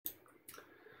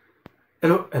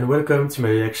Hello and welcome to my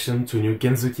reaction to a new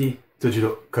Genzuki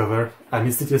Tojiro cover. I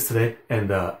missed it yesterday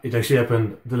and it actually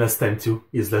happened the last time too,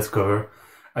 his last cover.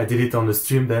 I did it on the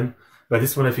stream then, but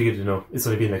this one I figured, it's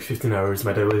only been like 15 hours,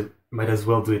 might as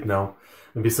well do it now.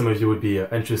 Maybe some of you would be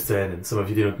interested and some of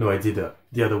you didn't know I did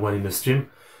the other one in the stream.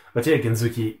 But yeah,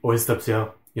 Genzuki always top tier,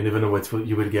 you never know what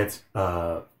you will get,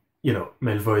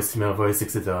 male voice, female voice,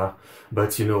 etc.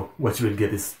 But what you will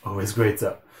get is always great,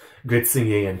 great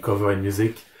singing and cover and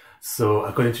music. So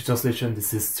according to translation,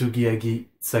 this is Tsugihagi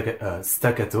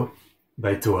Staccato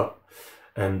by Toa.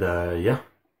 And yeah,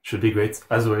 should be great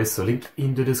as always. So link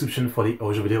in the description for the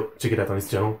original video. Check it out on this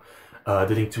channel.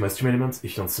 The link to my stream elements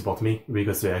if you want to support me.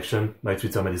 Request reaction, my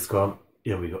Twitter, my Discord.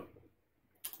 Here we go.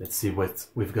 Let's see what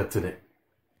we've got today.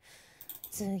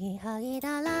 So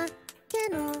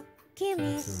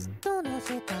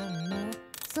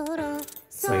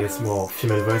I guess more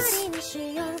female voice.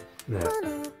 Yeah.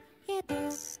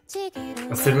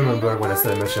 I still remember when I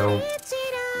started my channel,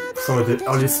 some of the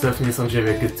early stuff nijisanji I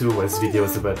reacted to was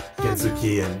videos about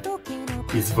Genzuki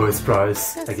and his voice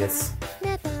price, I guess.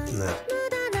 Yeah.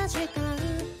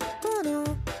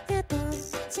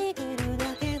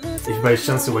 If by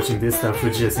chance you're watching this, now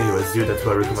Fuji, I think it was you that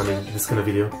were recommending this kind of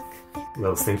video.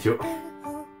 Well, thank you.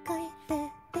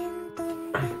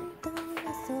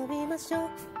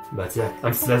 But yeah,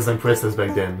 I'm still as impressed as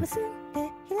back then.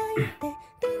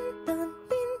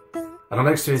 I don't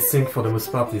actually think for the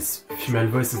most part this female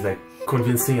voice is like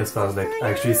convincing as far as like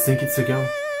I actually think it's a girl.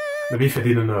 Maybe if I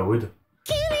didn't know I would.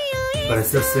 But I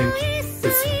still think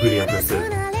it's really impressive.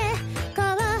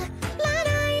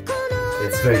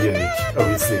 It's very unique,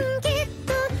 obviously.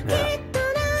 Yeah.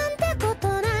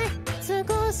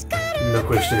 No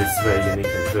question, it's very unique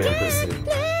and very impressive.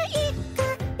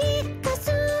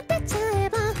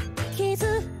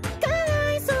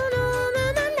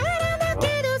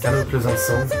 Well, kind of a pleasant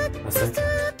song, I think.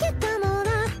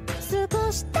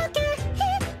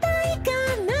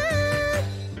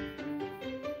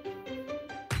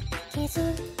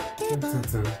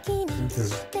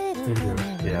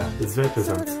 Yeah, it's very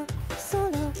pleasant.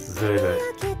 Very, very.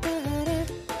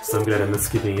 So I'm glad I'm not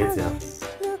skipping it, yeah.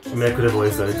 I mean, I could have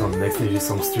always done it on the next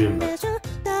nijisanji stream, but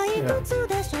yeah.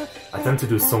 I tend to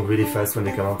do songs really fast when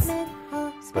they come out.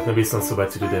 But maybe it's not so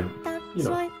bad to do them,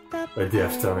 a day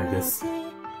after like this.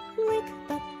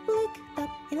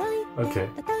 Okay.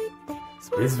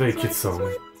 It's a very cute song,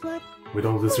 with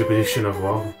all this repetition of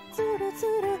wow.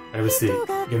 Obviously,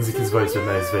 Genzuki's voice right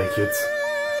now is very cute.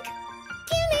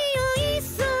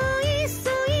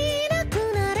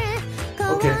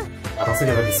 Okay, I don't think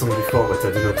I've heard this song before, but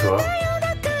I do know Toa.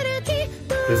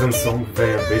 Pleasant song,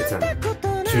 very upbeat and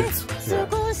cute. Yeah,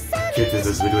 cute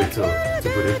is a good way to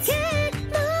put it.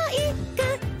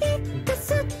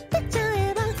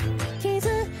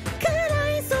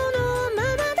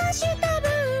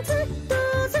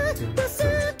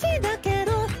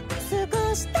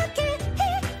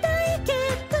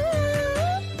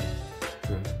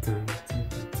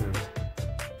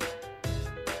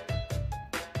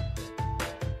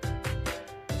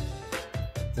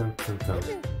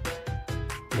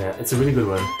 Yeah, it's a really good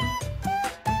one.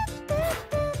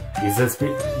 His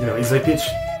high pitch,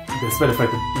 despite the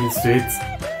fact that he needs to hit,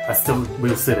 I still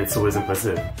will say that it's always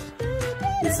impressive.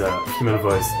 His female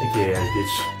voice, aka high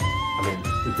pitch. I mean,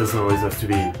 it doesn't always have to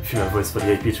be female voice for the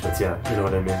high pitch, but yeah, you know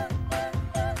what I mean.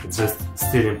 It's just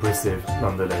still impressive,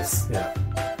 nonetheless. Yeah.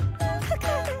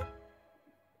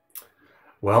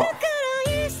 Well,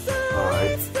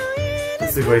 alright.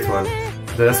 It's a great one.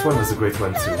 The last one was a great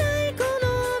one too.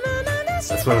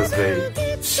 Last one was very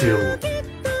chill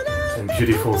and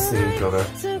beautiful singing cover.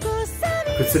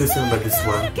 I could say the same about this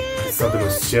one. It's not the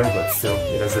most chill, but still,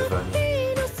 it has that vibe.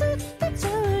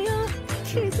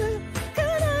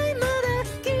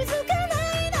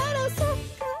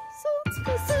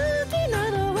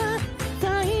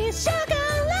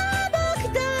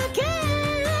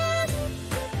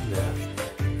 Yeah.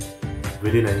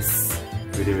 Really nice.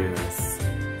 Really, really nice.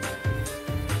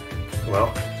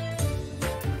 Well,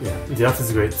 yeah, the art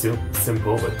is great too.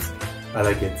 Simple, but I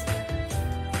like it.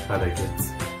 I like it.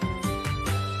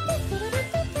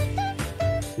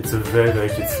 It's a very, very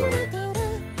cute song.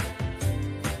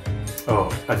 Oh,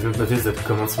 I didn't notice that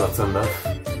comments were turned off.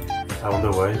 I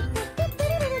wonder why.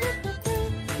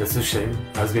 That's a shame.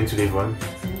 I was going to leave one.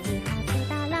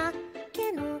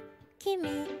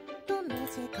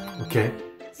 Okay.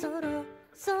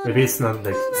 Maybe it's not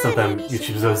like sometimes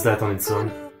YouTube does that on its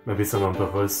own. Maybe it's not on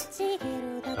purpose.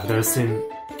 I've never seen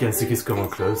Genzuki's comment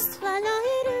closed.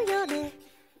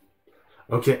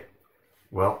 Okay.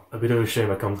 Well, a bit of a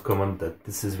shame I can't comment that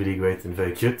this is really great and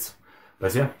very cute.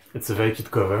 But yeah, it's a very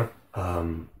cute cover.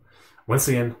 once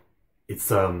again,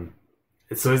 it's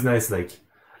always nice. Like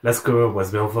last cover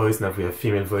was male voice, now we have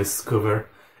female voice cover.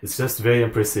 It's just very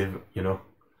impressive, you know.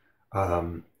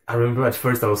 I remember at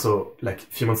first I also, like a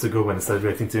few months ago when I started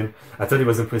reacting to him, I thought it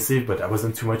was impressive, but I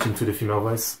wasn't too much into the female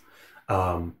voice.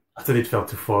 I thought it felt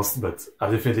too forced, but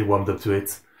I've definitely warmed up to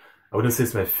it. I wouldn't say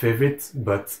it's my favorite,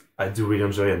 but I do really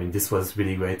enjoy it. I mean, this was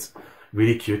really great,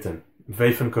 really cute, and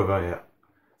very fun cover, yeah.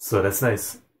 So that's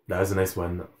nice. That was a nice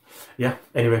one. Yeah,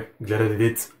 anyway, glad I did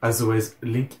it. As always,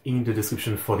 link in the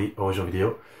description for the original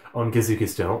video on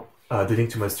Genzuki's channel. The link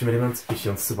to my stream element if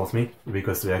you want to support me,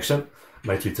 request a reaction,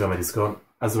 my Twitter, my Discord.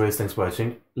 As always, thanks for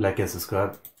watching, like and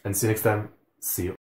subscribe, and see you next time. See you.